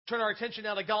Turn our attention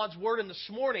now to God's Word, and this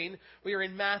morning we are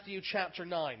in Matthew chapter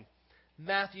 9.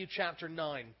 Matthew chapter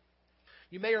 9.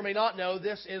 You may or may not know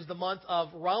this is the month of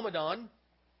Ramadan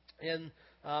in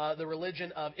the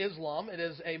religion of Islam. It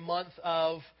is a month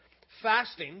of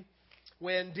fasting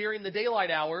when during the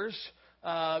daylight hours,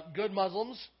 good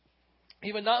Muslims,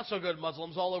 even not so good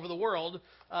Muslims all over the world,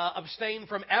 abstain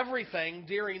from everything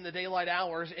during the daylight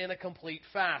hours in a complete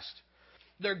fast.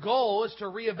 Their goal is to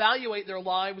reevaluate their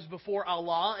lives before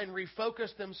Allah and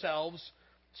refocus themselves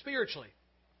spiritually.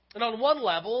 And on one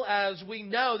level, as we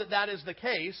know that is the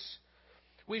case,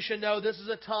 we should know this is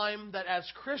a time that as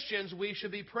Christians we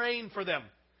should be praying for them.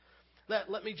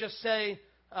 Let me just say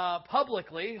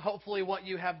publicly, hopefully what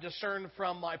you have discerned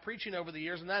from my preaching over the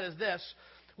years, and that is this: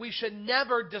 we should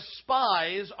never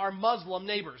despise our Muslim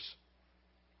neighbors.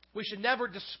 We should never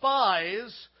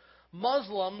despise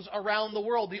Muslims around the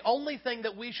world. The only thing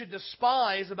that we should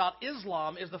despise about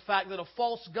Islam is the fact that a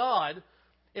false god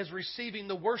is receiving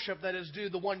the worship that is due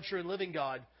the one true and living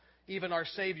God, even our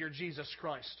Savior Jesus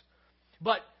Christ.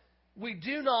 But we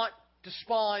do not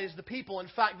despise the people. In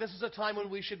fact, this is a time when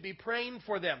we should be praying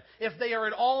for them. If they are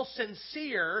at all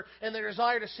sincere in their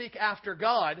desire to seek after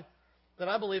God, then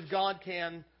I believe God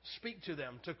can speak to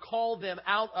them, to call them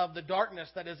out of the darkness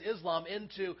that is Islam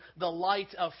into the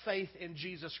light of faith in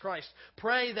Jesus Christ.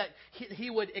 Pray that He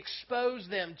would expose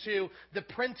them to the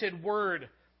printed word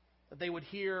that they would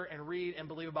hear and read and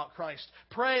believe about Christ.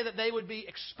 Pray that they would be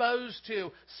exposed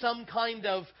to some kind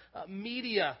of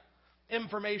media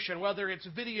information, whether it's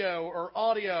video or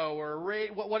audio or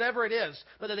whatever it is,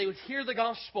 but that they would hear the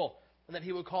gospel and that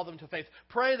He would call them to faith.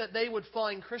 Pray that they would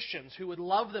find Christians who would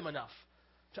love them enough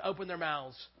to open their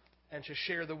mouths and to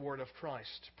share the word of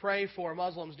Christ. Pray for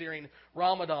Muslims during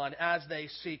Ramadan as they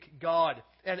seek God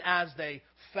and as they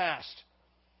fast.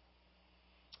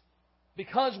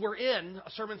 Because we're in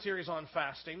a sermon series on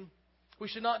fasting, we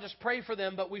should not just pray for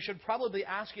them, but we should probably be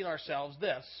asking ourselves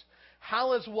this: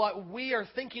 how is what we are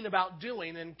thinking about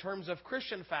doing in terms of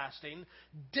Christian fasting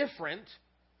different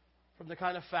from the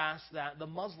kind of fast that the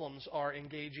Muslims are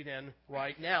engaging in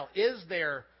right now? Is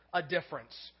there a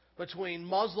difference between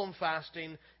Muslim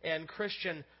fasting and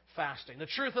Christian fasting? The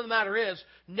truth of the matter is,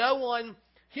 no one,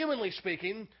 humanly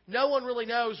speaking, no one really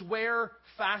knows where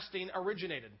fasting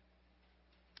originated.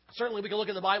 Certainly we can look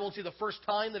in the Bible and see the first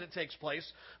time that it takes place,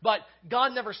 but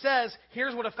God never says,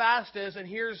 here's what a fast is, and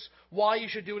here's why you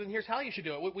should do it, and here's how you should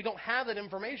do it. We don't have that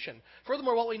information.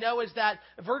 Furthermore, what we know is that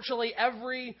virtually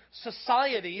every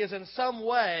society is in some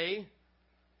way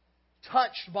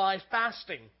touched by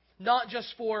fasting. Not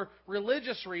just for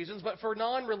religious reasons, but for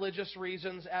non-religious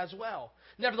reasons as well.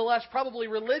 Nevertheless, probably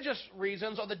religious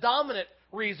reasons are the dominant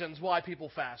reasons why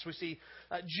people fast. We see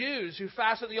Jews who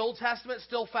fasted in the Old Testament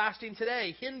still fasting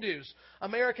today. Hindus,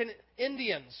 American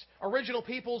Indians, original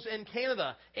peoples in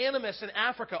Canada, animists in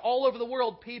Africa, all over the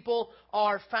world, people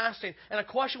are fasting. And a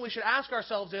question we should ask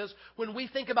ourselves is, when we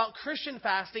think about Christian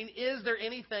fasting, is there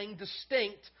anything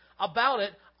distinct about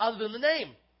it other than the name?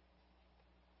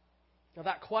 Now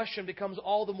that question becomes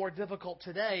all the more difficult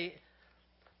today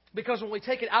because when we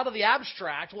take it out of the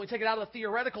abstract, when we take it out of the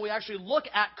theoretical, we actually look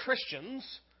at Christians.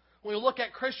 When we look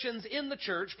at Christians in the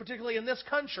church, particularly in this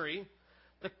country,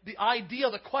 the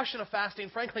idea, the question of fasting,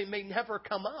 frankly, may never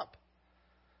come up.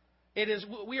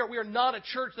 We are not a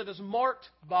church that is marked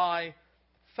by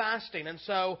fasting. And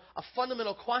so a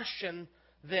fundamental question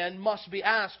then must be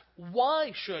asked: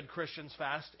 why should Christians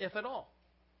fast, if at all?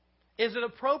 Is it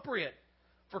appropriate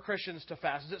for Christians to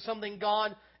fast? Is it something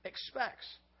God expects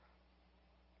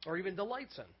or even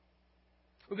delights in?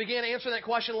 We began answering that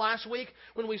question last week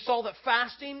when we saw that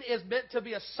fasting is meant to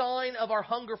be a sign of our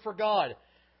hunger for God.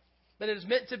 That it is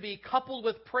meant to be coupled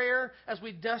with prayer as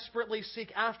we desperately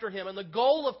seek after Him. And the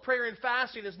goal of prayer and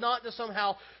fasting is not to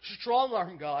somehow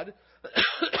strong-arm God,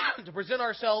 to present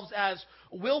ourselves as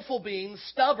willful beings,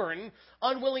 stubborn,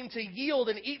 unwilling to yield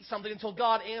and eat something until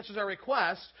God answers our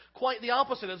request. Quite the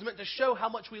opposite. It's meant to show how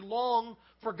much we long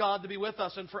for God to be with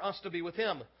us and for us to be with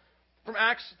Him. From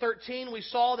Acts 13, we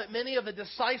saw that many of the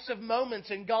decisive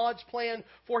moments in God's plan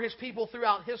for His people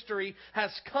throughout history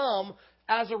has come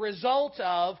as a result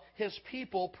of His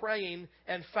people praying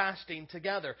and fasting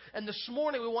together. And this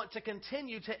morning we want to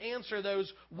continue to answer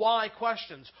those why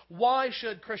questions. Why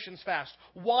should Christians fast?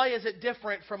 Why is it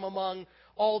different from among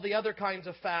all the other kinds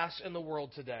of fasts in the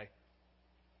world today?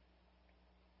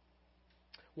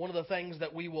 One of the things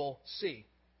that we will see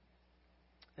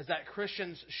is that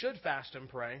Christians should fast and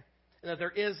pray, and that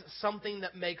there is something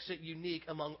that makes it unique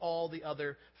among all the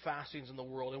other fastings in the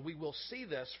world. And we will see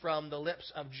this from the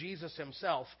lips of Jesus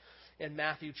Himself in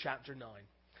Matthew chapter 9.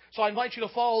 So I invite you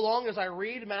to follow along as I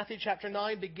read Matthew chapter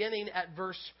 9, beginning at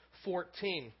verse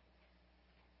 14.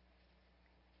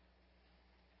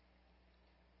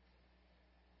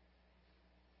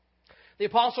 The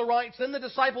apostle writes, "Then the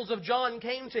disciples of John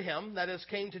came to him," that is,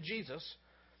 came to Jesus,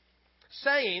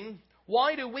 saying,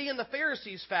 "Why do we and the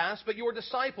Pharisees fast, but your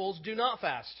disciples do not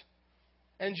fast?"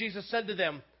 And Jesus said to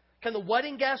them, "Can the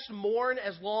wedding guests mourn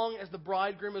as long as the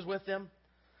bridegroom is with them?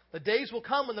 The days will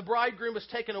come when the bridegroom is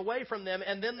taken away from them,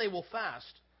 and then they will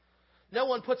fast. No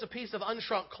one puts a piece of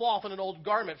unshrunk cloth on an old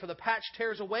garment, for the patch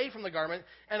tears away from the garment,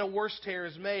 and a worse tear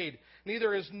is made.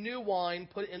 Neither is new wine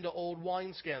put into old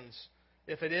wineskins.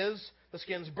 If it is, the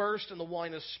skins burst, and the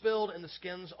wine is spilled, and the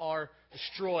skins are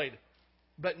destroyed.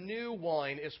 But new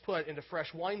wine is put into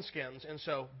fresh wineskins, and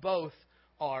so both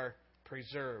are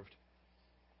preserved."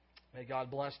 May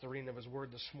God bless the reading of His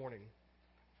Word this morning.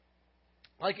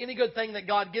 Like any good thing that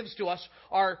God gives to us,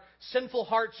 our sinful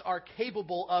hearts are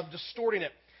capable of distorting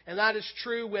it. And that is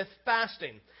true with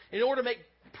fasting. In order to make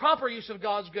proper use of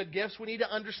God's good gifts, we need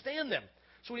to understand them.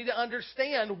 So we need to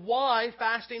understand why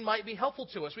fasting might be helpful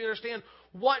to us. We understand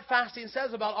what fasting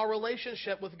says about our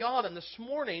relationship with God. And this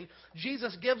morning,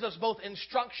 Jesus gives us both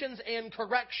instructions and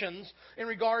corrections in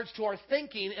regards to our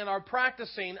thinking and our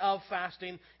practicing of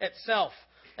fasting itself.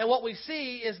 And what we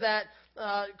see is that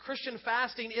Christian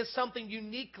fasting is something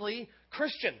uniquely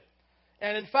Christian.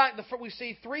 And in fact, we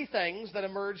see three things that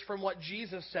emerge from what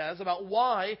Jesus says about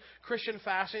why Christian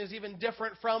fasting is even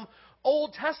different from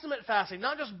Old Testament fasting.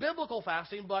 Not just biblical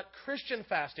fasting, but Christian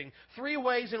fasting. Three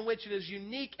ways in which it is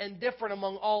unique and different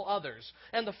among all others.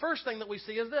 And the first thing that we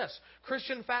see is this: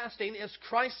 Christian fasting is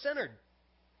Christ-centered.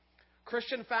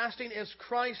 Christian fasting is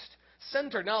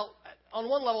Christ-centered. Now, on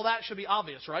one level, that should be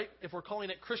obvious, right? If we're calling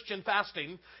it Christian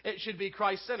fasting, it should be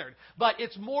Christ-centered. But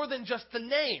it's more than just the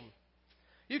name.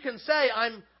 You can say,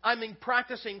 I'm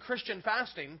practicing Christian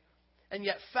fasting, and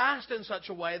yet fast in such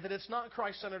a way that it's not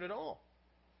Christ-centered at all.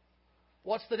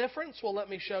 What's the difference? Well, let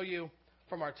me show you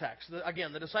from our text.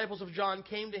 Again, the disciples of John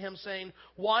came to him saying,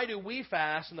 "Why do we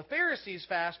fast and the Pharisees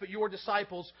fast, but your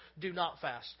disciples do not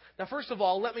fast?" Now, first of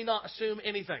all, let me not assume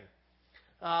anything.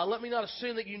 Let me not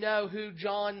assume that you know who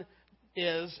John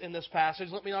is in this passage.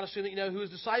 Let me not assume that you know who his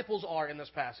disciples are in this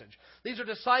passage. These are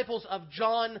disciples of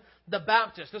John the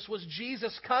Baptist. This was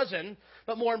Jesus' cousin,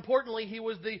 but more importantly, he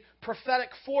was the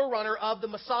prophetic forerunner of the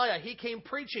Messiah. He came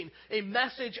preaching a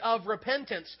message of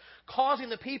repentance, causing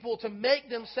the people to make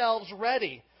themselves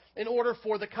ready in order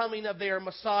for the coming of their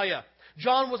Messiah.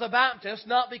 John was a Baptist,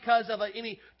 not because of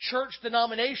any church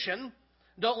denomination.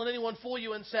 Don't let anyone fool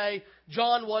you and say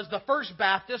John was the first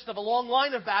Baptist of a long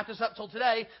line of Baptists up till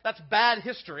today. That's bad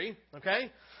history,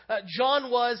 okay?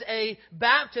 John was a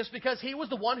Baptist because he was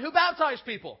the one who baptized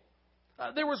people.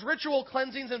 There was ritual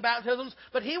cleansings and baptisms,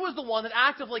 but he was the one that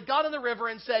actively got in the river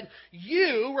and said,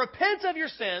 "You repent of your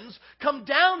sins, come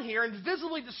down here and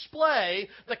visibly display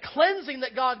the cleansing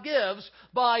that God gives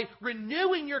by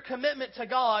renewing your commitment to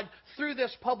God through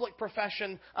this public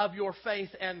profession of your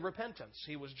faith and repentance."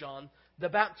 He was John the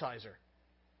Baptizer.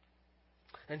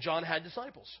 And John had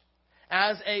disciples.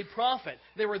 As a prophet,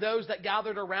 there were those that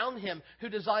gathered around him who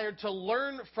desired to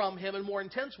learn from him in more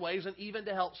intense ways and even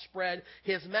to help spread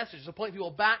his message. To point people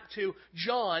back to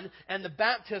John and the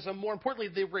baptism, more importantly,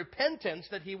 the repentance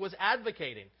that he was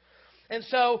advocating. And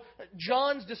so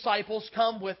John's disciples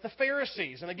come with the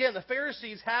Pharisees. And again, the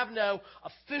Pharisees have no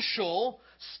official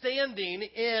standing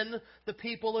in the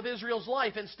people of Israel's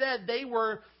life. Instead, they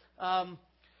were,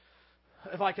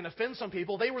 if I can offend some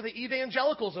people, they were the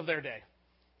evangelicals of their day.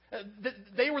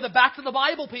 They were the back to the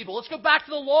Bible people. Let's go back to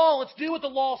the law. Let's do what the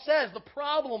law says. The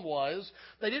problem was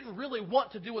they didn't really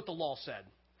want to do what the law said.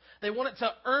 They wanted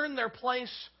to earn their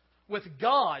place with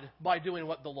God by doing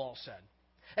what the law said.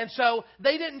 And so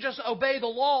they didn't just obey the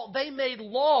law. They made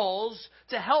laws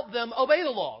to help them obey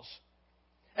the laws.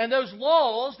 And those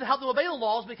laws, to help them obey the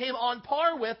laws, became on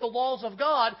par with the laws of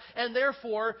God, and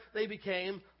therefore they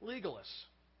became legalists.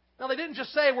 Now, they didn't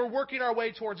just say, we're working our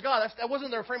way towards God. That wasn't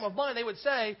their frame of mind. They would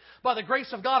say, by the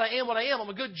grace of God, I am what I am. I'm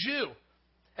a good Jew.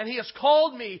 And He has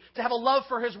called me to have a love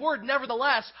for His Word.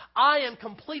 Nevertheless, I am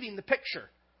completing the picture.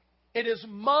 It is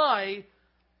my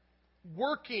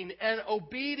working and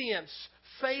obedience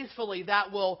faithfully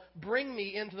that will bring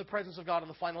me into the presence of God on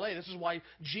the final day. This is why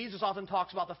Jesus often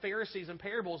talks about the Pharisees in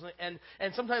parables and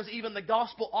sometimes even the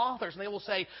gospel authors. And they will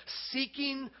say,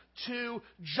 seeking to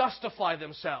justify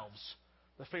themselves.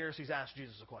 The Pharisees asked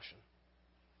Jesus a question.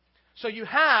 So you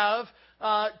have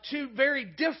two very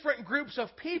different groups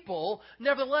of people.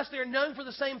 Nevertheless, they are known for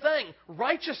the same thing.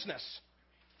 Righteousness.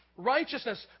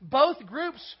 Righteousness. Both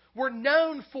groups were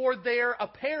known for their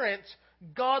apparent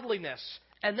godliness.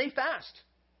 And they fast.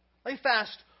 They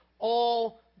fast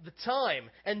all the time.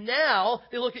 And now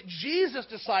they look at Jesus'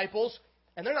 disciples,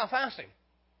 and they're not fasting.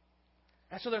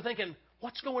 And so they're thinking,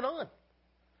 what's going on?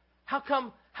 How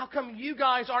come you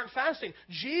guys aren't fasting?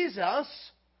 Jesus,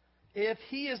 if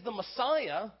He is the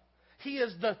Messiah, He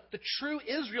is the true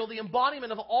Israel, the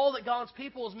embodiment of all that God's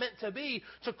people is meant to be,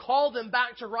 to call them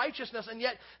back to righteousness. And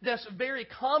yet this very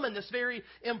common, this very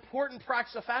important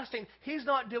practice of fasting, He's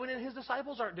not doing it and His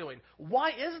disciples aren't doing.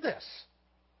 Why is this?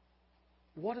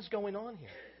 What is going on here?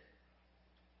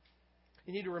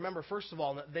 You need to remember, first of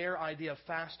all, that their idea of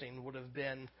fasting would have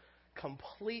been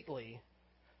completely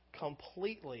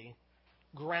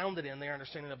grounded in their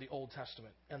understanding of the Old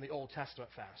Testament and the Old Testament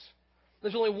fast.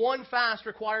 There's only one fast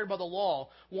required by the law,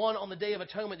 one on the Day of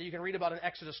Atonement that you can read about in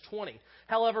Exodus 20.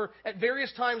 However, at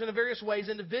various times and in various ways,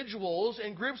 individuals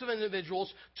and groups of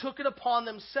individuals took it upon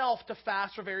themselves to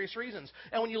fast for various reasons.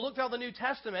 And when you look throughout the New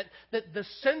Testament, that the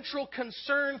central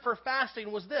concern for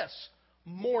fasting was this: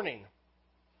 mourning.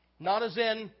 Not as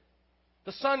in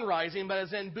the sun rising, but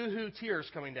as in boohoo tears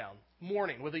coming down.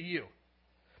 Mourning with a U.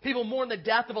 People mourn the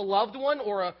death of a loved one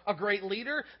or a great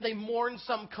leader. They mourn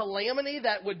some calamity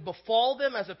that would befall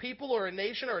them as a people or a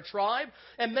nation or a tribe.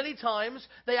 And many times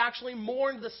they actually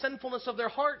mourned the sinfulness of their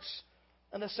hearts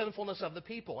and the sinfulness of the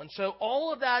people. And so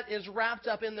all of that is wrapped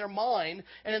up in their mind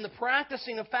and in the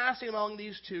practicing of fasting among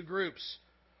these two groups.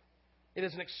 It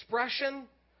is an expression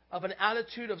of an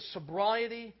attitude of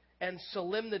sobriety and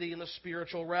solemnity in the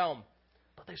spiritual realm.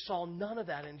 But they saw none of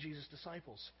that in Jesus'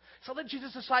 disciples. So that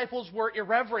Jesus' disciples were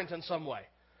irreverent in some way.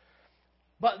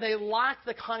 But they lacked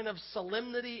the kind of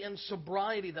solemnity and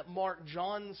sobriety that marked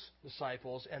John's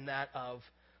disciples and that of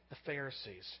the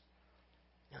Pharisees.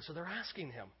 And so they're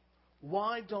asking him,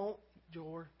 why don't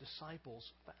your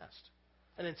disciples fast?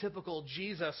 And in typical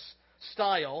Jesus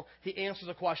style, he answers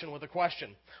the question with a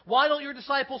question. Why don't your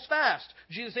disciples fast?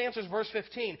 Jesus answers, verse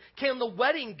 15, can the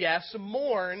wedding guests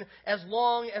mourn as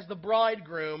long as the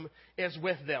bridegroom is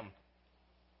with them?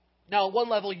 Now, at one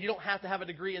level, you don't have to have a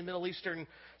degree in Middle Eastern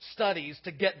studies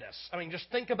to get this. I mean, just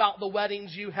think about the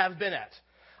weddings you have been at.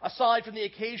 Aside from the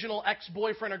occasional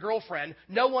ex-boyfriend or girlfriend,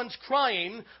 no one's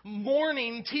crying,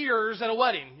 mourning tears at a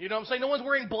wedding. You know what I'm saying? No one's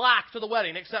wearing black to the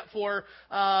wedding except for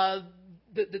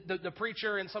the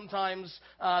preacher and sometimes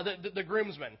the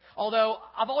groomsman. Although,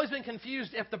 I've always been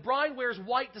confused, if the bride wears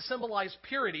white to symbolize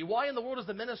purity, why in the world is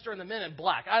the minister and the men in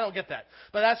black? I don't get that.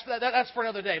 But that's for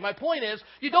another day. My point is,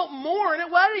 you don't mourn at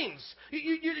weddings.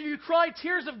 You cry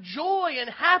tears of joy and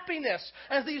happiness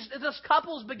as this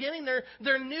couple is beginning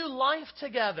their new life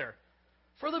together.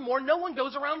 Furthermore, no one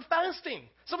goes around fasting.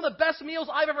 Some of the best meals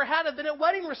I've ever had have been at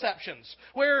wedding receptions,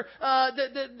 where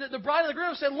the bride and the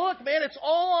groom said, look, man, it's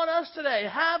all on us today.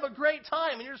 Have a great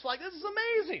time. And you're just like, this is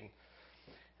amazing.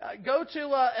 Go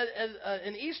to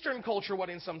an Eastern culture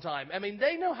wedding sometime. I mean,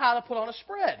 they know how to put on a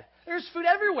spread. There's food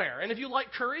everywhere. And if you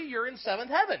like curry, you're in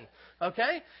seventh heaven.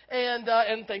 Okay?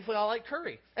 And thankfully I like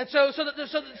curry. And so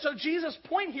Jesus'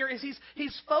 point here is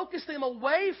he's focused them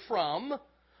away from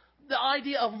the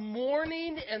idea of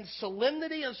mourning and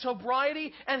solemnity and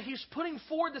sobriety, and he's putting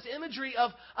forward this imagery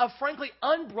of frankly,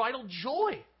 unbridled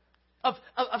joy, of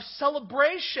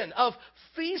celebration, of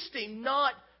feasting,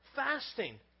 not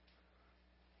fasting.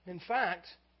 In fact,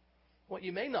 what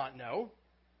you may not know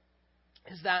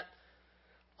is that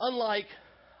unlike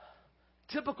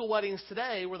typical weddings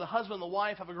today, where the husband and the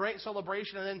wife have a great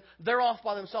celebration and then they're off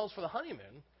by themselves for the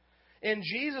honeymoon, in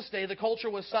Jesus' day, the culture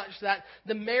was such that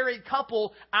the married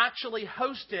couple actually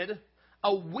hosted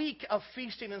a week of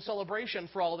feasting and celebration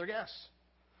for all their guests.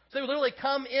 So they would literally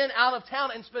come in out of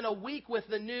town and spend a week with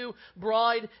the new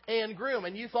bride and groom.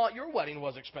 And you thought your wedding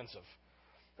was expensive.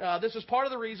 This is part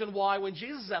of the reason why when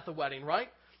Jesus is at the wedding, right?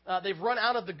 They've run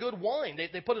out of the good wine.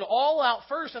 They put it all out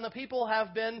first, and the people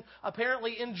have been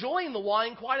apparently enjoying the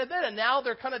wine quite a bit. And now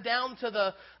they're kind of down to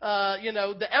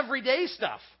the everyday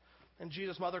stuff. And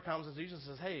Jesus' mother comes and Jesus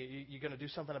says, hey, you going to do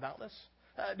something about this?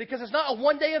 Because it's not a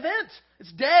one-day event.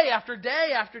 It's day after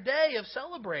day after day of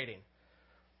celebrating.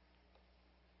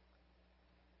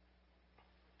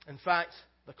 In fact,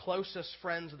 the closest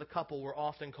friends of the couple were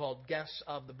often called guests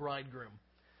of the bridegroom.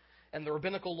 And the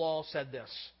rabbinical law said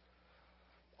this: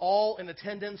 all in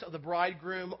attendance of the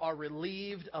bridegroom are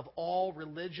relieved of all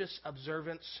religious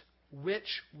observance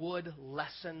which would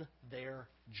lessen their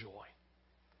joy.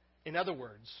 In other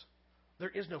words, there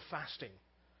is no fasting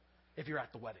if you're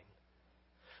at the wedding.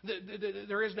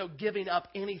 There is no giving up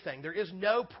anything. There is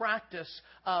no practice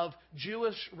of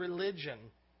Jewish religion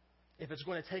if it's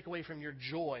going to take away from your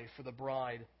joy for the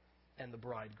bride and the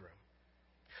bridegroom.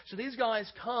 So these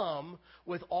guys come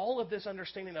with all of this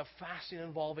understanding of fasting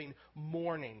involving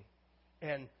mourning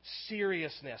and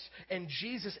seriousness. And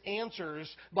Jesus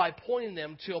answers by pointing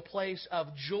them to a place of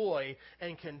joy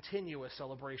and continuous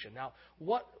celebration. Now,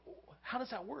 how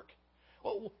does that work?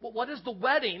 What does the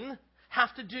wedding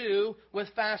have to do with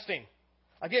fasting?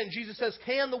 Again, Jesus says,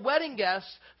 can the wedding guests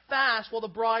fast while the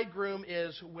bridegroom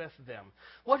is with them?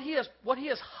 What he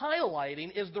is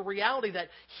highlighting is the reality that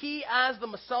he, as the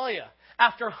Messiah,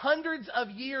 after hundreds of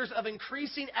years of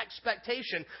increasing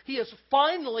expectation, he has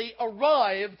finally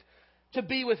arrived to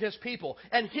be with his people.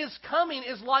 And his coming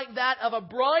is like that of a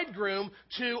bridegroom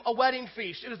to a wedding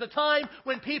feast. It is the time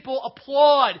when people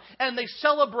applaud and they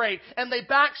celebrate and they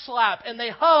backslap and they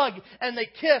hug and they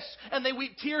kiss and they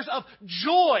weep tears of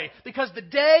joy because the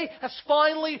day has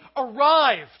finally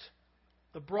arrived.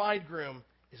 The bridegroom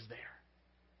is there.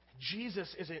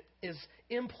 Jesus is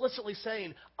implicitly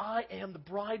saying, I am the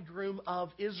bridegroom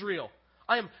of Israel.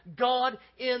 I am God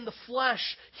in the flesh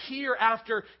here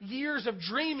after years of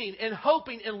dreaming and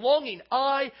hoping and longing.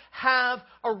 I have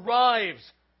arrived.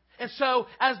 And so,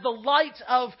 as the light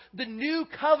of the new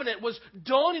covenant was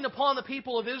dawning upon the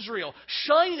people of Israel,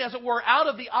 shining, as it were, out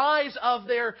of the eyes of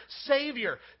their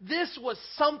Savior, this was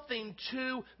something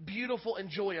too beautiful and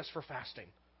joyous for fasting.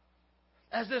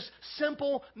 As this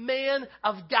simple man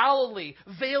of Galilee,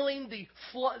 veiling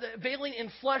in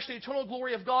flesh the eternal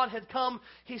glory of God had come,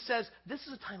 he says, this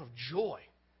is a time of joy,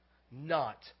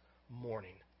 not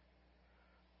mourning.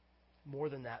 More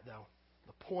than that, though,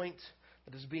 the point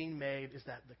that is being made is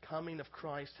that the coming of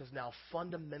Christ has now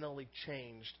fundamentally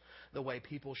changed the way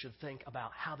people should think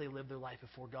about how they live their life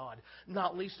before God,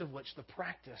 not least of which the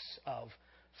practice of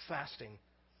fasting.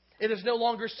 It is no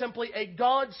longer simply a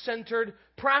God-centered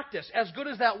practice. As good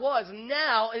as that was,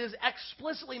 now it is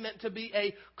explicitly meant to be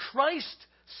a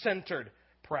Christ-centered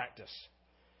practice.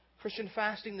 Christian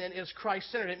fasting, then, is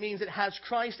Christ-centered. It means it has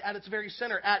Christ at its very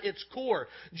center, at its core.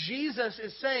 Jesus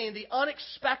is saying the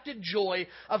unexpected joy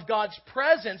of God's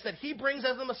presence that He brings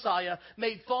as the Messiah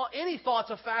made any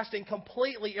thoughts of fasting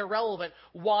completely irrelevant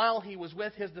while He was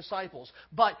with His disciples.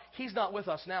 But He's not with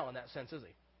us now in that sense, is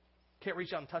He? Can't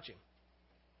reach out and touch Him.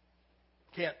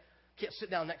 Can't sit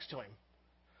down next to Him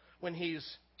when He's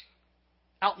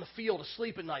out in the field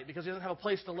asleep at night because He doesn't have a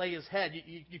place to lay His head.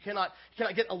 You cannot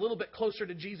get a little bit closer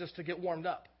to Jesus to get warmed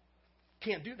up.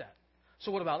 Can't do that.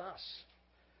 So what about us?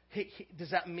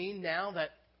 Does that mean now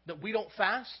that we don't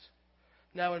fast?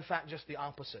 No, in fact, just the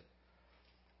opposite.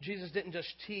 Jesus didn't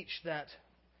just teach that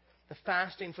the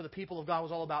fasting for the people of God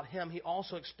was all about Him. He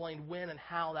also explained when and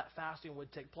how that fasting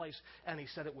would take place, and He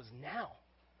said it was now.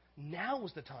 Now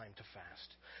was the time to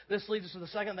fast. This leads us to the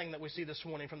second thing that we see this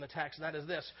morning from the text, and that is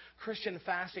this. Christian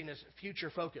fasting is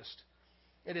future-focused.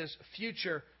 It is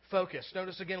future-focused.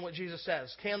 Notice again what Jesus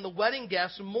says. Can the wedding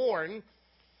guests mourn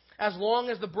as long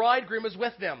as the bridegroom is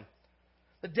with them?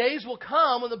 The days will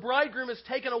come when the bridegroom is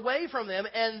taken away from them,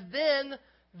 and then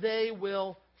they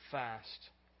will fast.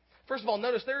 First of all,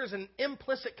 notice there is an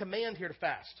implicit command here to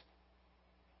fast.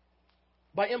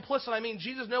 By implicit, I mean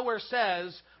Jesus nowhere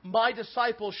says, my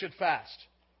disciples should fast.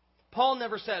 Paul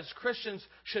never says Christians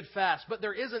should fast. But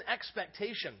there is an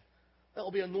expectation that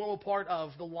will be a normal part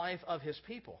of the life of His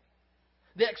people.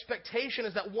 The expectation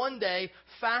is that one day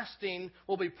fasting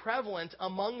will be prevalent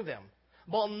among them.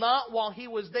 But not while He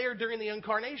was there during the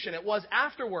incarnation. It was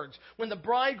afterwards. When the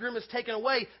bridegroom is taken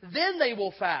away, then they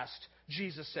will fast.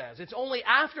 Jesus says. It's only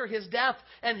after His death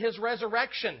and His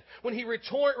resurrection, when He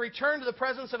returned to the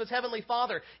presence of His heavenly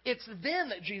Father, it's then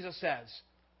that Jesus says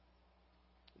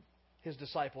His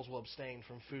disciples will abstain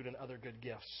from food and other good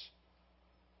gifts.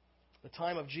 The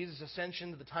time of Jesus'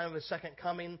 ascension, the time of His second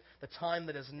coming, the time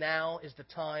that is now is the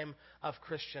time of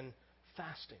Christian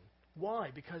fasting. Why?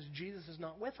 Because Jesus is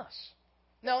not with us.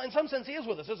 Now, in some sense, He is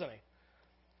with us, isn't He?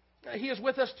 He is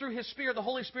with us through His Spirit, the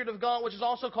Holy Spirit of God, which is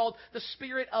also called the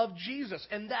Spirit of Jesus.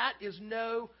 And that is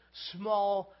no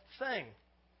small thing.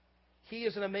 He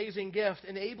is an amazing gift,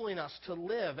 enabling us to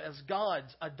live as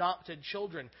God's adopted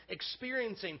children,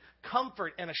 experiencing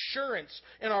comfort and assurance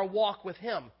in our walk with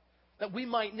Him, that we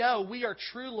might know we are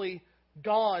truly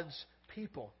God's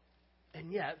people.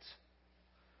 And yet,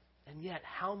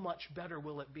 how much better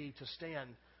will it be to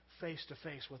stand face to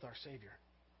face with our Savior?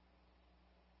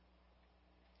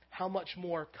 How much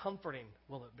more comforting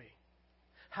will it be?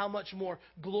 How much more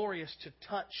glorious to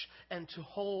touch and to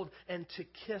hold and to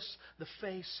kiss the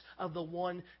face of the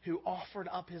one who offered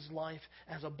up His life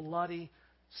as a bloody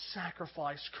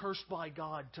sacrifice cursed by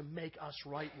God to make us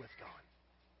right with God.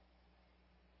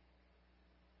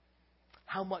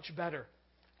 How much better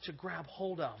to grab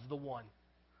hold of the one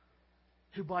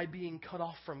who, by being cut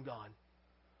off from God,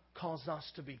 caused us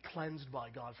to be cleansed by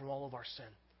God from all of our sin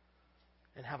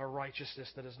and have a righteousness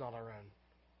that is not our own.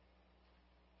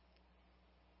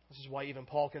 This is why even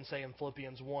Paul can say in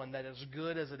Philippians 1 that as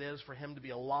good as it is for him to be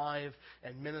alive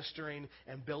and ministering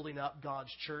and building up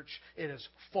God's church, it is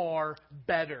far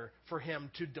better for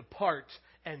him to depart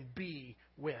and be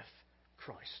with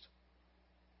Christ.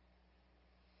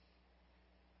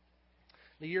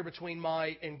 The year between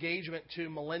my engagement to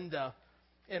Melinda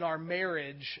and our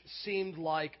marriage seemed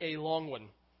like a long one.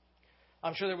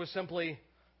 I'm sure there was simply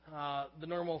the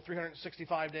normal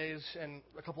 365 days and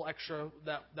a couple extra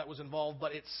that was involved,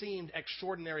 but it seemed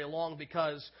extraordinarily long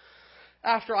because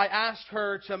after I asked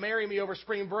her to marry me over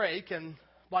spring break, and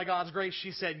by God's grace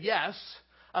she said yes,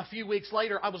 a few weeks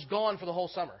later I was gone for the whole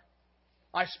summer.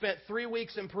 I spent 3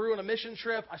 weeks in Peru on a mission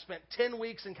trip. I spent 10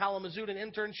 weeks in Kalamazoo an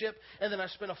internship. And then I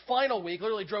spent a final week,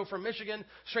 literally drove from Michigan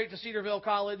straight to Cedarville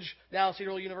College, now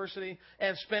Cedarville University,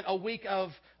 and spent a week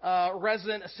of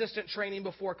resident assistant training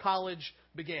before college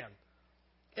began.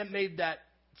 It made that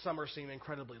summer seem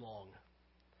incredibly long.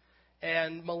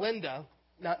 And Melinda,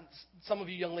 now some of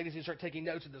you young ladies need to start taking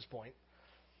notes at this point.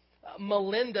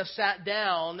 Melinda sat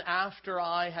down after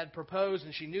I had proposed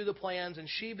and she knew the plans, and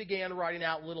she began writing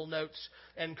out little notes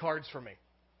and cards for me.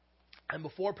 And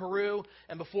before Peru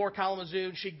and before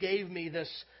Kalamazoo, she gave me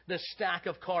this stack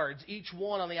of cards. Each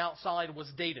one on the outside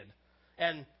was dated.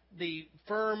 And the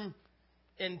firm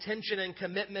intention and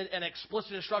commitment and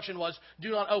explicit instruction was, do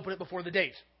not open it before the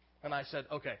date. And I said,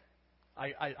 okay,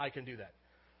 I can do that.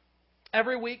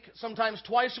 Every week, sometimes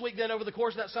twice a week, then over the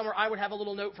course of that summer, I would have a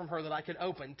little note from her that I could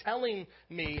open, telling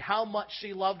me how much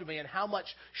she loved me and how much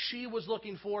she was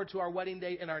looking forward to our wedding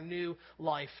date and our new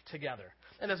life together.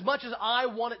 And as much as I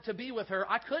wanted to be with her,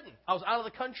 I couldn't. I was out of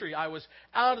the country. I was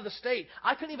out of the state.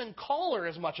 I couldn't even call her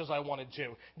as much as I wanted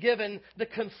to, given the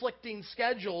conflicting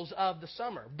schedules of the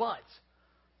summer.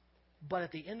 But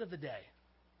at the end of the day,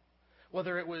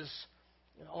 whether it was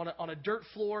on a dirt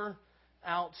floor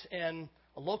out in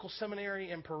a local seminary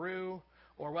in Peru,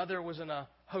 or whether it was in a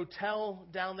hotel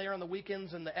down there on the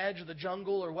weekends in the edge of the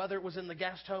jungle, or whether it was in the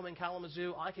guest home in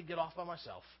Kalamazoo, I could get off by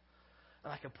myself,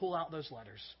 and I could pull out those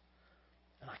letters,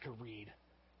 and I could read.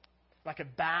 And I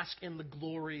could bask in the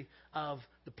glory of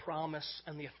the promise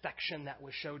and the affection that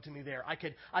was showed to me there. I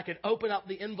could open up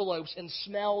the envelopes and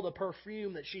smell the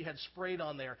perfume that she had sprayed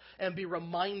on there and be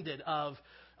reminded of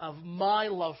my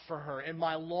love for her and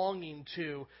my longing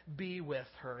to be with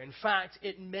her. In fact,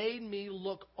 it made me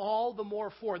look all the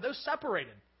more forward. Those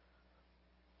separated.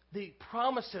 The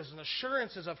promises and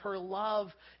assurances of her love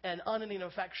and unending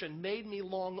affection made me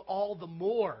long all the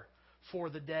more for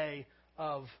the day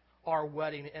of our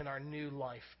wedding and our new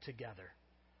life together.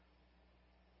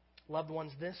 Loved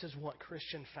ones, this is what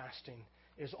Christian fasting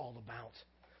is all about.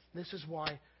 This is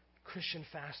why Christian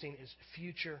fasting is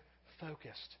future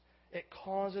focused. It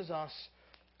causes us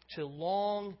to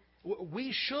long,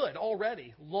 we should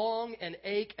already long and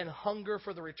ache and hunger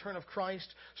for the return of Christ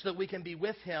so that we can be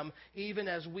with Him even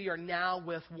as we are now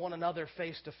with one another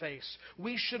face to face.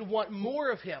 We should want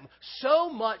more of Him, so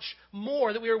much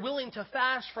more that we are willing to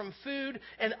fast from food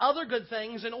and other good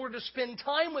things in order to spend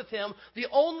time with Him the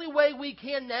only way we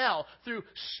can now, through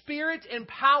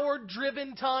Spirit-empowered,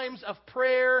 driven times of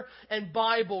prayer and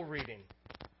Bible reading.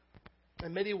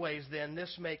 In many ways, then,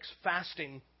 this makes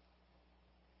fasting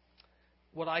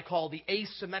what I call the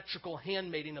asymmetrical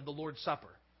handmaiding of the Lord's Supper.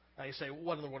 Now you say,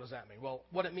 what in the world does that mean? Well,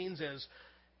 what it means is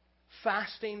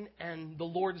fasting and the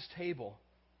Lord's table,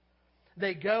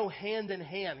 they go hand in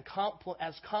hand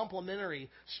as complementary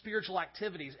spiritual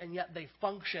activities, and yet they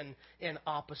function in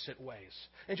opposite ways.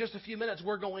 In just a few minutes,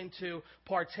 we're going to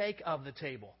partake of the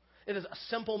table. It is a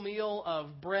simple meal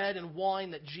of bread and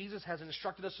wine that Jesus has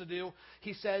instructed us to do.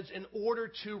 He says, in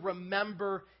order to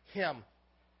remember Him.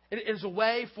 It is a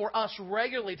way for us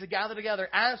regularly to gather together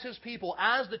as His people,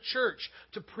 as the church,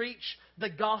 to preach the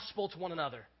gospel to one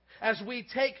another. As we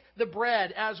take the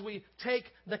bread, as we take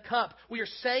the cup, we are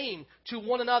saying to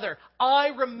one another, I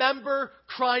remember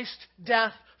Christ's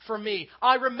death for me.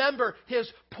 I remember His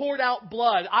poured out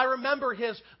blood. I remember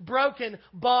His broken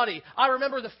body. I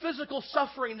remember the physical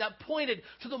suffering that pointed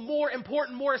to the more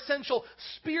important, more essential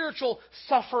spiritual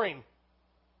suffering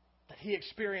that He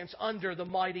experienced under the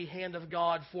mighty hand of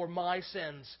God for my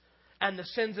sins and the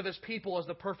sins of His people as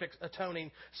the perfect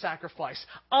atoning sacrifice.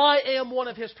 I am one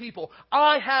of His people.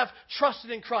 I have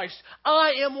trusted in Christ.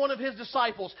 I am one of His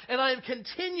disciples, and I am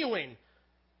continuing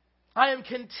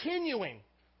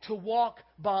to walk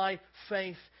by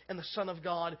faith in the Son of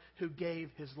God who gave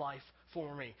His life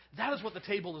for me. That is what the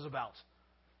table is about.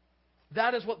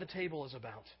 That is what the table is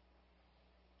about.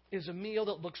 It is a meal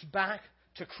that looks back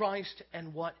to Christ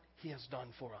and what He has done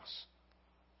for us.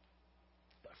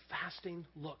 But fasting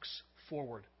looks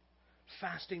forward.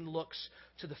 Fasting looks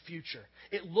to the future.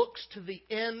 It looks to the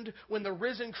end when the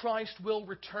risen Christ will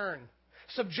return,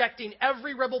 subjecting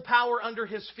every rebel power under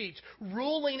his feet,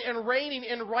 ruling and reigning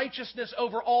in righteousness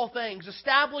over all things,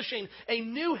 establishing a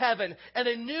new heaven and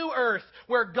a new earth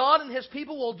where God and his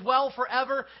people will dwell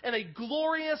forever in a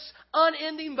glorious,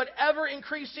 unending, but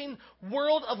ever-increasing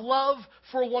world of love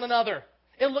for one another.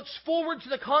 It looks forward to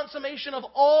the consummation of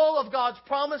all of God's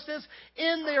promises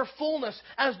in their fullness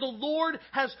as the Lord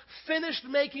has finished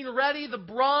making ready the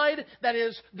bride, that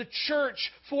is, the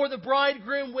church, for the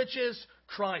bridegroom, which is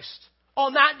Christ.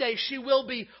 On that day, she will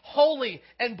be holy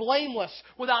and blameless,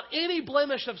 without any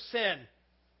blemish of sin,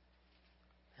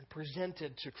 and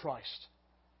presented to Christ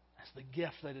as the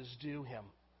gift that is due him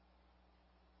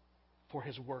for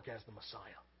his work as the Messiah.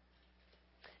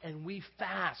 And we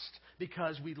fast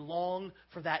because we long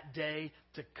for that day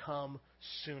to come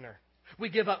sooner. We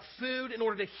give up food in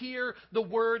order to hear the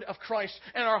word of Christ.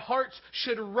 And our hearts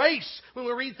should race when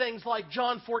we read things like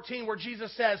John 14, where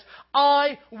Jesus says,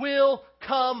 I will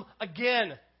come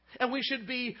again. And we should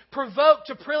be provoked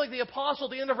to pray like the apostle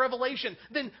at the end of Revelation.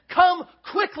 Then come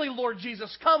quickly, Lord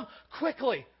Jesus, come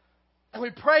quickly. And we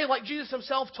pray like Jesus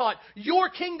himself taught, your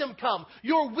kingdom come,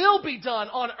 your will be done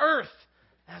on earth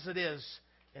as it is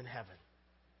in heaven.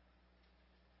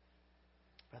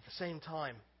 But at the same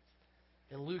time,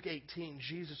 in Luke 18,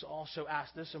 Jesus also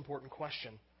asked this important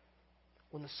question.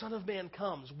 When the Son of Man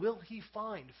comes, will he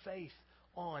find faith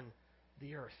on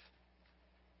the earth?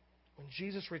 When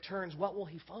Jesus returns, what will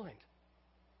he find?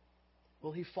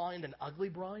 Will he find an ugly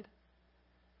bride?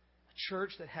 A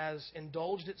church that has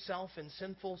indulged itself in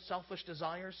sinful, selfish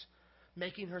desires,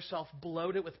 making herself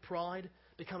bloated with pride,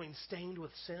 becoming stained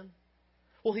with sin?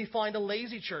 Will he find a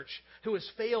lazy church who has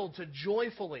failed to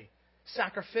joyfully,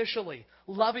 sacrificially,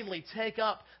 lovingly take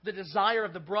up the desire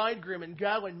of the bridegroom and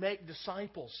go and make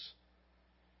disciples?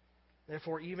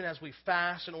 Therefore, even as we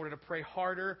fast in order to pray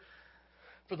harder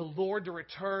for the Lord to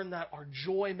return, that our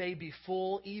joy may be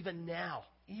full, even now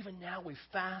we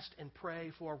fast and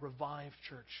pray for a revived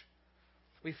church.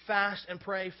 We fast and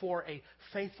pray for a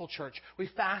faithful church. We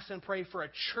fast and pray for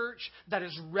a church that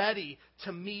is ready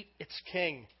to meet its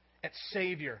King, its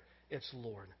Savior, its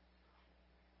Lord.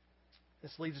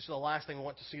 This leads us to the last thing we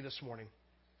want to see this morning.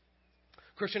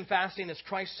 Christian fasting is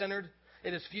Christ-centered.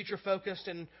 It is future-focused.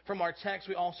 And from our text,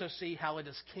 we also see how it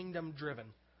is kingdom-driven.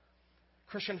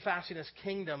 Christian fasting is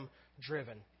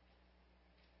kingdom-driven.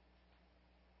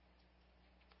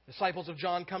 Disciples of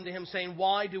John come to him saying,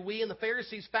 why do we and the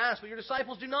Pharisees fast, but your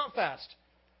disciples do not fast?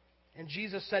 And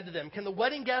Jesus said to them, can the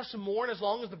wedding guests mourn as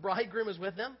long as the bridegroom is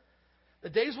with them? The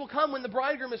days will come when the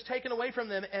bridegroom is taken away from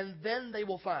them, and then they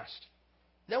will fast.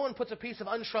 No one puts a piece of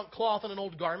unshrunk cloth on an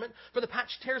old garment, for the patch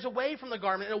tears away from the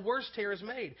garment, and a worse tear is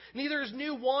made. Neither is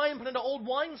new wine put into old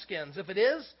wineskins. If it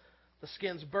is, the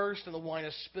skins burst, and the wine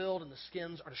is spilled, and the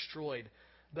skins are destroyed.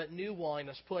 But new wine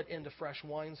is put into fresh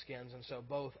wineskins, and so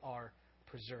both are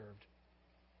preserved.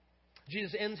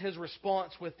 Jesus ends his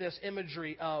response with this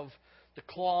imagery of the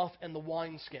cloth and the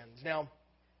wineskins. Now,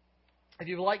 if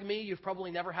you're like me, you've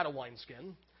probably never had a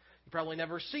wineskin. You've probably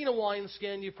never seen a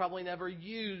wineskin. You've probably never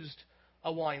used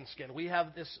a wineskin. We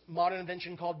have this modern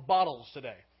invention called bottles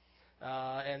today.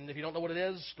 And if you don't know what it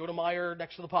is, go to Meijer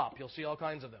next to the Pop. You'll see all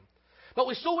kinds of them. But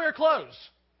we still wear clothes.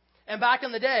 And back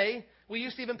in the day, we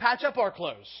used to even patch up our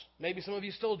clothes. Maybe some of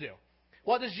you still do.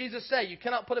 What does Jesus say? You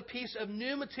cannot put a piece of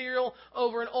new material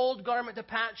over an old garment to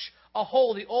patch a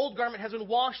hole. The old garment has been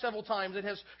washed several times. It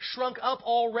has shrunk up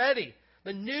already.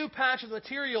 The new patch of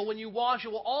material, when you wash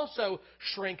it, will also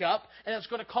shrink up, and it's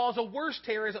going to cause a worse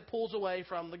tear as it pulls away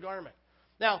from the garment.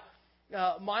 Now,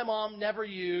 my mom never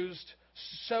used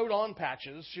sewed-on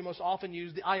patches. She most often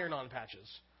used the iron-on patches.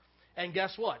 And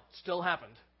guess what? Still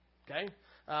happened. Okay?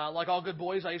 Like all good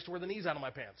boys, I used to wear the knees out of my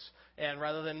pants. And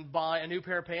rather than buy a new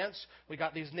pair of pants, we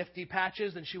got these nifty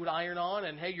patches, and she would iron on,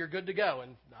 and hey, you're good to go.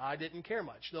 And I didn't care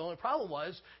much. The only problem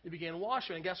was you began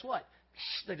washing, and guess what?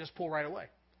 They just pull right away.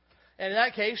 And in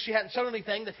that case, she hadn't sewn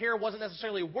anything. The tear wasn't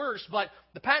necessarily worse, but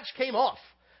the patch came off.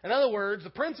 In other words, the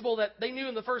principle that they knew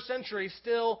in the first century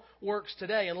still works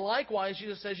today. And likewise,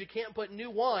 Jesus says you can't put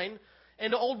new wine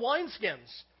into old wineskins.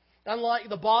 Unlike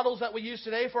the bottles that we use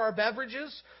today for our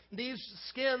beverages, these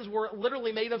skins were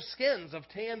literally made of skins, of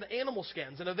tanned animal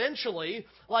skins. And eventually,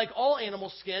 like all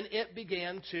animal skin, it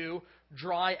began to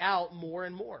dry out more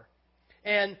and more.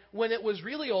 And when it was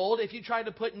really old, if you tried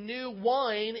to put new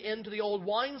wine into the old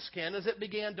wineskin, as it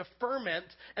began to ferment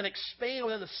and expand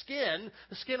within the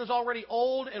skin is already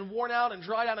old and worn out and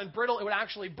dried out and brittle, it would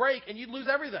actually break and you'd lose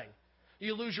everything.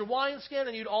 You lose your wineskin,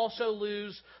 and you'd also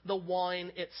lose the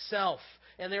wine itself.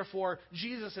 And therefore,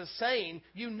 Jesus is saying,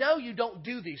 you don't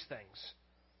do these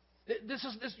things. This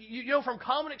from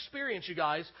common experience, you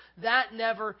guys, that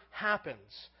never happens.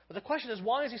 But the question is,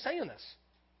 why is he saying this?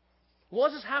 What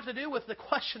does this have to do with the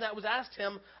question that was asked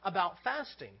him about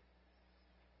fasting?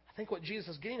 I think what Jesus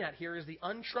is getting at here is the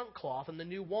unshrunk cloth and the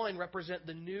new wine represent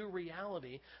the new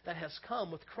reality that has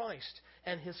come with Christ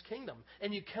and His kingdom.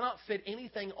 And you cannot fit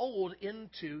anything old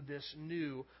into this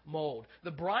new mold.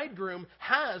 The bridegroom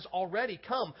has already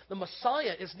come. The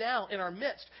Messiah is now in our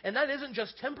midst. And that isn't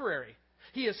just temporary.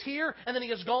 He is here and then He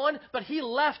is gone, but He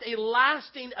left a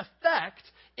lasting effect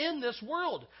in this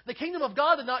world. The kingdom of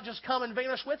God did not just come and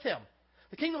vanish with Him.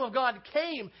 The kingdom of God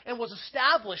came and was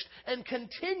established and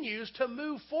continues to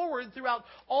move forward throughout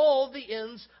all the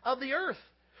ends of the earth.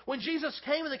 When Jesus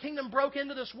came and the kingdom broke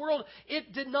into this world,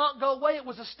 it did not go away. It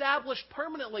was established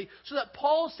permanently. So that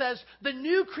Paul says the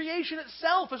new creation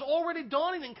itself is already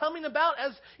dawning and coming about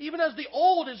even as the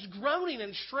old is groaning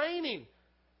and straining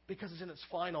because it's in its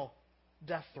final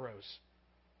death throes.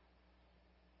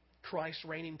 Christ's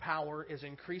reigning power is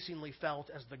increasingly felt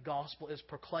as the gospel is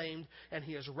proclaimed and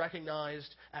He is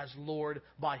recognized as Lord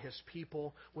by His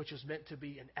people, which is meant to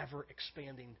be an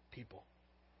ever-expanding people.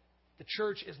 The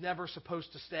church is never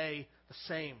supposed to stay the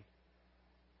same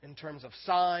in terms of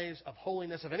size, of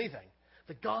holiness, of anything.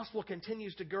 The gospel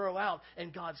continues to grow out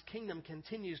and God's kingdom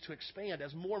continues to expand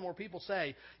as more and more people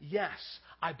say, yes,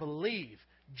 I believe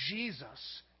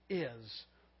Jesus is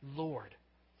Lord.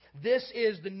 This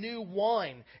is the new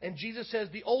wine. And Jesus says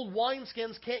the old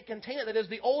wineskins can't contain it. That is,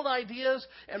 the old ideas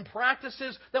and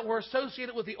practices that were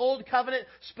associated with the old covenant,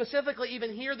 specifically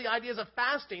even here, the ideas of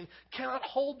fasting, cannot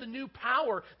hold the new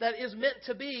power that is meant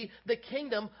to be the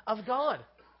kingdom of God.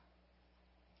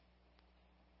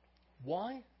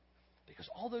 Why? Because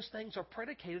all those things are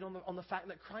predicated on the fact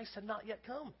that Christ had not yet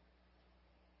come.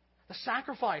 The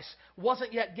sacrifice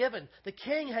wasn't yet given. The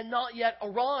king had not yet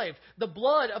arrived. The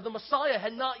blood of the Messiah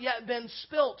had not yet been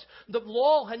spilt. The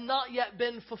law had not yet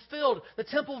been fulfilled. The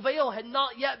temple veil had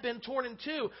not yet been torn in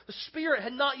two. The Spirit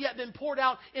had not yet been poured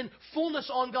out in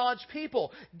fullness on God's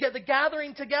people. The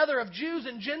gathering together of Jews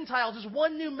and Gentiles as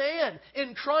one new man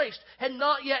in Christ had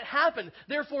not yet happened.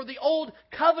 Therefore, the old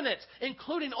covenant,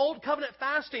 including old covenant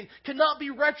fasting, cannot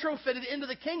be retrofitted into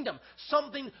the kingdom.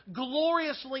 Something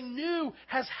gloriously new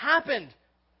has happened.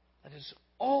 That is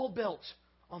all built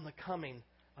on the coming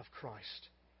of Christ.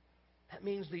 That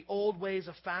means the old ways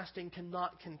of fasting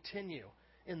cannot continue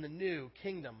in the new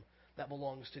kingdom that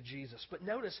belongs to Jesus. But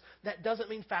notice, that doesn't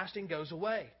mean fasting goes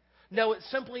away. No, it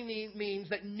simply means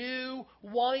that new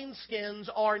wineskins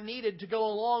are needed to go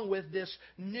along with this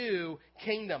new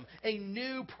kingdom. A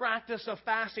new practice of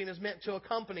fasting is meant to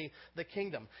accompany the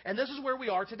kingdom. And this is where we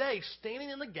are today, standing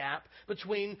in the gap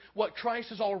between what Christ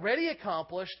has already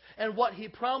accomplished and what He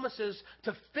promises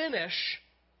to finish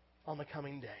on the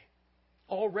coming day.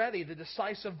 Already, the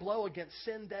decisive blow against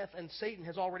sin, death, and Satan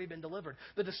has already been delivered.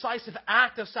 The decisive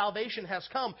act of salvation has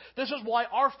come. This is why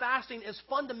our fasting is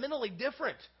fundamentally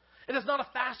different. It is not a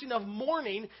fasting of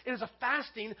mourning. It is a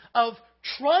fasting of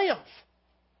triumph.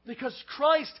 Because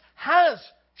Christ has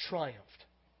triumphed.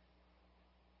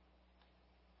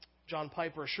 John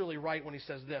Piper is surely right when he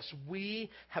says this: we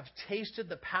have tasted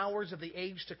the powers of the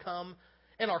age to come,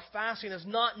 and our fasting is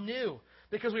not new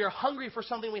because we are hungry for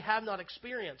something we have not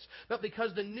experienced, but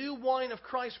because the new wine of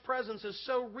Christ's presence is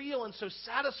so real and so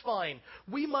satisfying.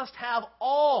 We must have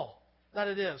all that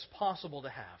it is possible to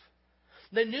have.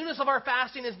 The newness of our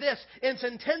fasting is this: its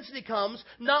intensity comes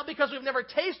not because we've never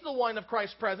tasted the wine of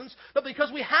Christ's presence, but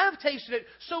because we have tasted it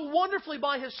so wonderfully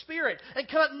by His Spirit and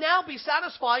cannot now be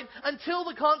satisfied until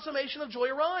the consummation of joy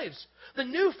arrives. The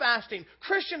new fasting,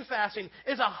 Christian fasting,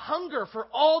 is a hunger for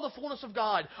all the fullness of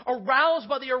God, aroused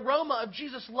by the aroma of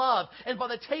Jesus' love and by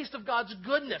the taste of God's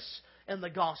goodness and the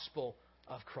gospel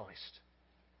of Christ.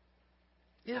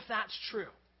 If that's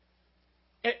true,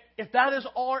 if that is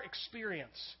our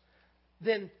experience,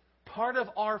 then part of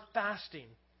our fasting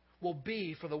will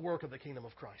be for the work of the kingdom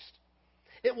of Christ.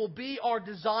 It will be our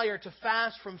desire to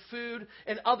fast from food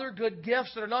and other good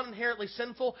gifts that are not inherently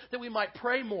sinful, that we might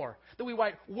pray more, that we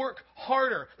might work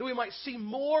harder, that we might see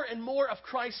more and more of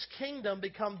Christ's kingdom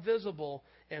become visible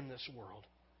in this world.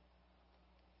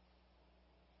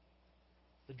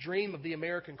 The dream of the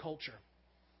American culture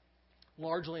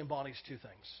largely embodies two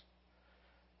things: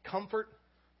 comfort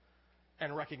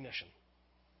and recognition.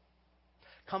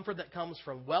 Comfort that comes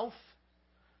from wealth,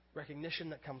 recognition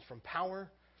that comes from power,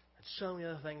 and so many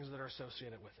other things that are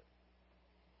associated with it.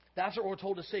 That's what we're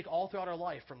told to seek all throughout our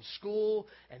life, from school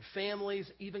and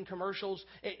families, even commercials.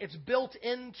 It's built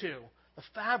into the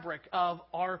the fabric of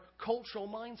our cultural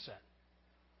mindset.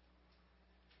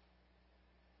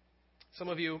 Some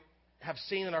of you have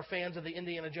seen and are fans of the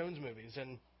Indiana Jones movies,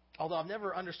 and although I've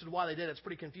never understood why they did it, it's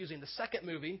pretty confusing. The second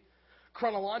movie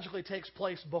chronologically takes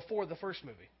place before the first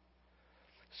movie.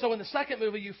 So in the second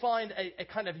movie, you find a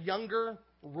kind of younger,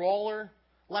 rawer,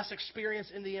 less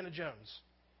experienced Indiana Jones.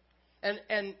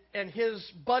 And his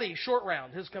buddy, Short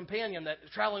Round, his companion that is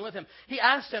traveling with him, he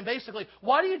asked him basically,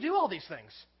 why do you do all these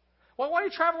things? Why do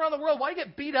you travel around the world? Why do you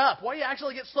get beat up? Why do you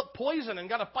actually get slipped poison and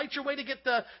got to fight your way to get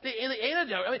the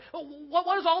antidote? I mean,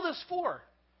 what is all this for?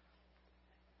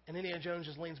 And Indiana Jones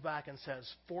just leans back and says,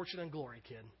 fortune and glory,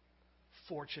 kid.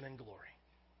 Fortune and glory.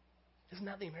 Isn't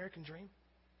that the American dream?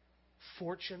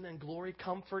 Fortune and glory,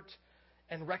 comfort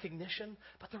and recognition.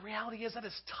 But the reality is that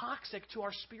it's toxic to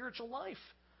our spiritual life,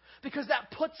 because that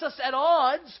puts us at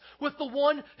odds with the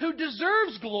one who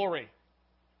deserves glory,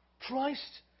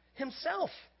 Christ himself.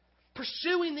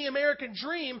 Pursuing the American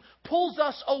dream pulls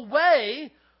us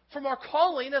away from our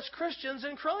calling as Christians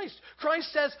in Christ.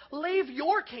 Christ says, leave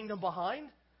your kingdom behind.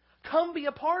 Come be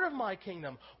a part of my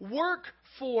kingdom. Work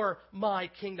for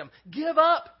my kingdom. Give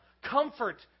up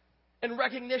comfort and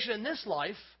recognition in this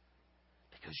life,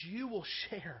 because you will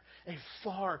share a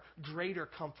far greater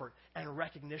comfort and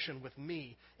recognition with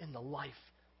me in the life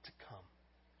to come.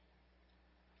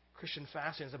 Christian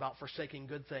fasting is about forsaking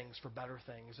good things for better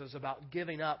things. It's about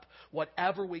giving up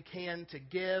whatever we can to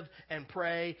give and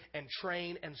pray and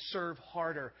train and serve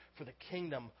harder for the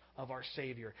kingdom of our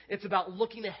Savior. It's about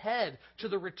looking ahead to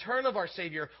the return of our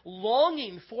Savior,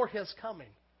 longing for His coming,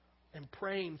 and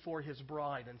praying for His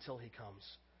bride until He comes.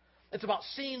 It's about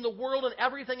seeing the world and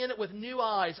everything in it with new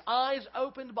eyes, eyes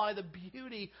opened by the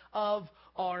beauty of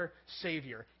our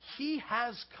Savior. He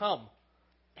has come,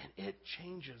 and it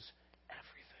changes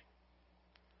everything.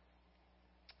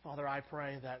 Father, I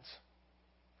pray that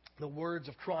the words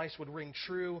of Christ would ring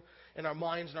true in our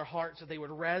minds and our hearts, that they would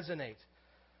resonate,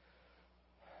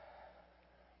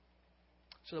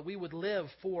 so that we would live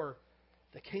for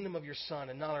the kingdom of your Son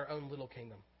and not our own little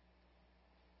kingdom.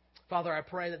 Father, I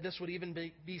pray that this would even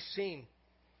be seen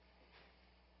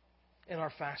in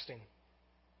our fasting.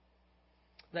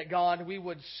 That, God, we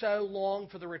would so long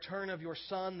for the return of your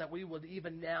Son that we would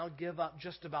even now give up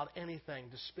just about anything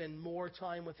to spend more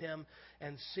time with Him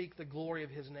and seek the glory of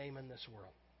His name in this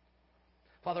world.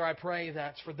 Father, I pray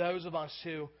that for those of us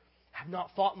who have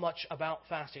not thought much about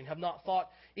fasting, have not thought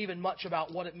even much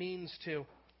about what it means to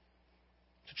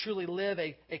truly live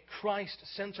a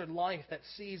Christ-centered life that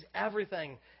sees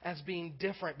everything as being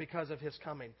different because of His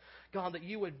coming. God, that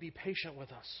you would be patient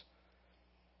with us.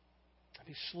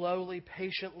 Be slowly,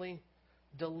 patiently,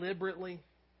 deliberately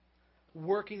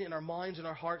working in our minds and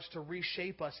our hearts to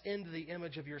reshape us into the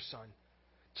image of your Son,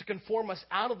 to conform us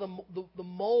out of the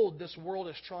mold this world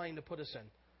is trying to put us in,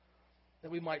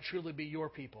 that we might truly be your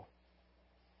people.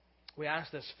 We ask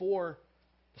this for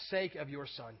the sake of your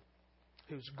Son,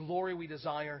 whose glory we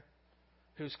desire,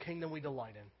 whose kingdom we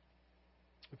delight in.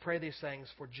 We pray these things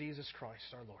for Jesus Christ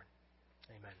our Lord.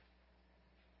 Amen.